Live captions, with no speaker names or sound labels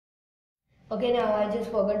Okay, now I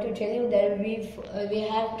just forgot to tell you that we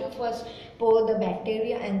have to first pour the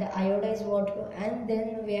bacteria and the iodized water, and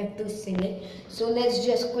then we have to seal it. So let's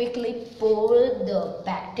just quickly pour the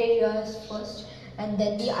bacteria first and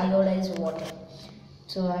then the iodized water.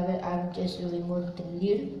 So I've just removed the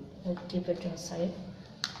lid. I'll keep it inside.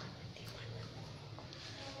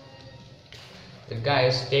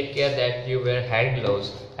 Guys, take care that you wear hand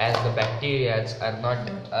gloves as the bacteria are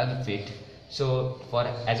not unfit. So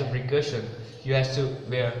as a precaution, you have to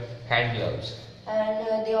wear hand gloves.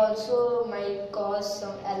 And they also might cause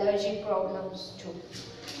some allergy problems too.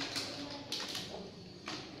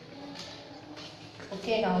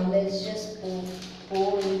 Okay, now let's just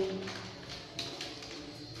pour it.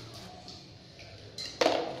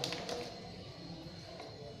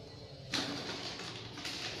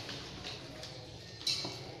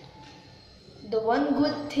 The one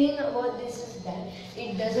good thing about this is that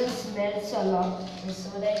it doesn't smell a lot,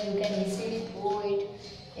 so that you can easily pour it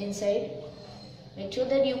inside. Make sure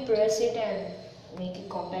that you press it and make it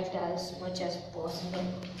compact as much as possible.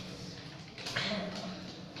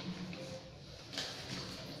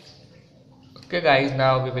 Okay guys,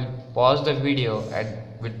 now we will pause the video and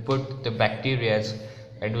we'll put the bacteria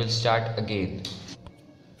and we'll start again.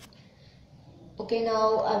 Okay,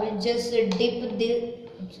 now I will just dip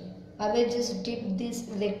this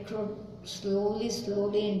electrode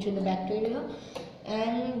slowly into the bacteria,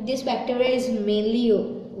 and this bacteria is mainly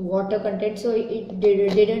water content, so it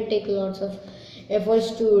didn't take lots of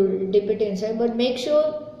efforts to dip it inside. But make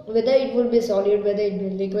sure whether it will be solid, whether it will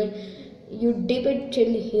be liquid, you dip it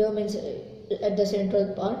till here, means at the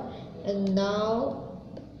central part. And now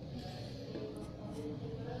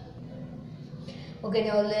okay,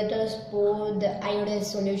 now let us pour the iodized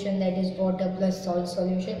solution, that is water plus salt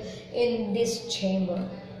solution, in this chamber.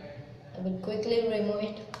 I will quickly remove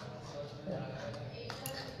it.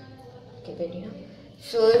 Keep it here.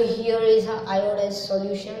 So here is our iodized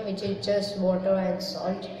solution, which is just water and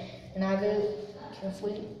salt, and I will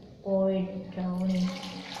carefully pour it down in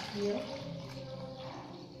here.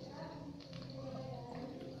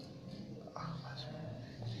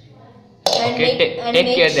 Okay,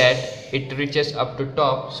 take care that it reaches up to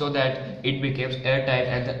top so that it becomes airtight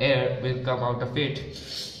and the air will come out of it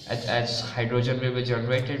as hydrogen will be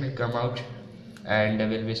generated, will come out and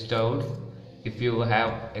will be stored. If you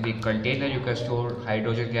have any container, you can store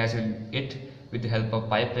hydrogen gas in it with the help of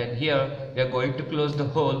pipeline. Here we are going to close the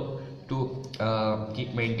hole to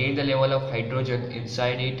maintain the level of hydrogen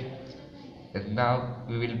inside it. And now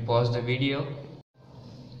we will pause the video.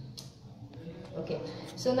 Okay,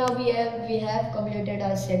 so now we have completed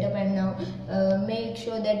our setup, and now make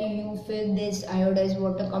sure that you fill this iodized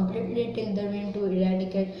water completely till the rim to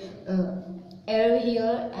eradicate air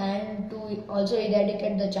here, and to also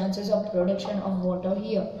eradicate the chances of production of water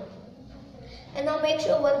here. And now make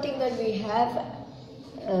sure one thing, that we have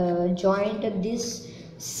joined this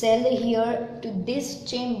cell here to this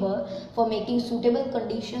chamber for making suitable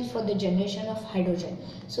conditions for the generation of hydrogen.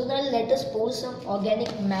 So now let us pour some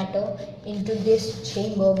organic matter into this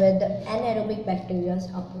chamber where the anaerobic bacteria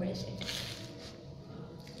are present.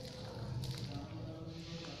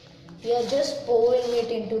 We are just pouring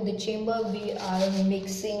it into the chamber. We are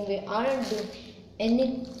mixing, we aren't doing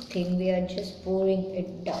anything, we are just pouring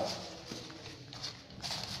it down.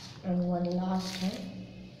 And one last time.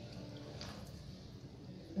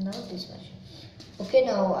 Now this much. Okay,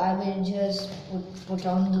 now I will just put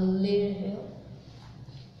on the lid here.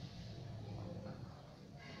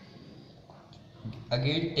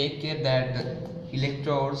 Again, take care that the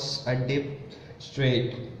electrodes are dipped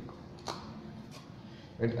straight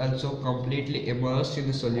and also completely immersed in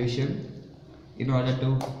the solution in order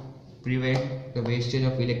to prevent the wastage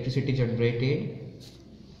of electricity generated.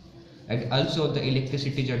 And also the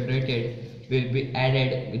electricity generated will be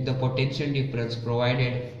added with the potential difference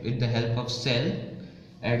provided with the help of cell.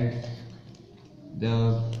 And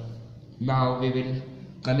now we will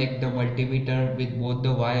connect the multimeter with both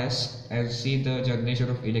the wires and see the generation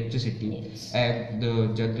of electricity. Yes. And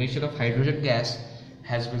the generation of hydrogen gas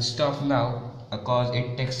has been stopped now because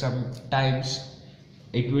it takes some times.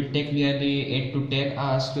 It will take nearly 8 to 10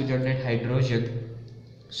 hours to generate hydrogen.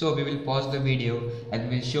 So we will pause the video and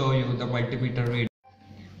we'll show you the multimeter reading.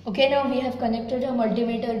 Okay, now we have connected a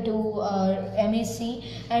multimeter to our MEC,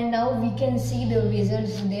 and now we can see the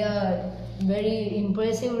results. They are very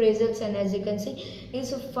impressive results, and as you can see,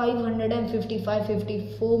 it's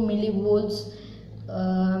 555-54 millivolts,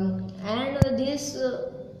 and this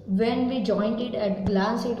when we joined it at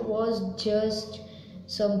glance, it was just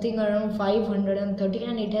something around 530,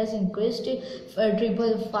 and it has increased to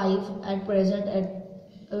 555 at present at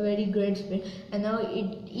a very great speed, and now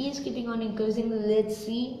it is keeping on increasing. Let's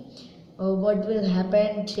see what will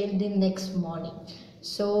happen till the next morning.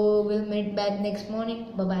 So we'll meet back next morning.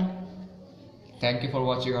 Bye bye. Thank you for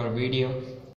watching our video.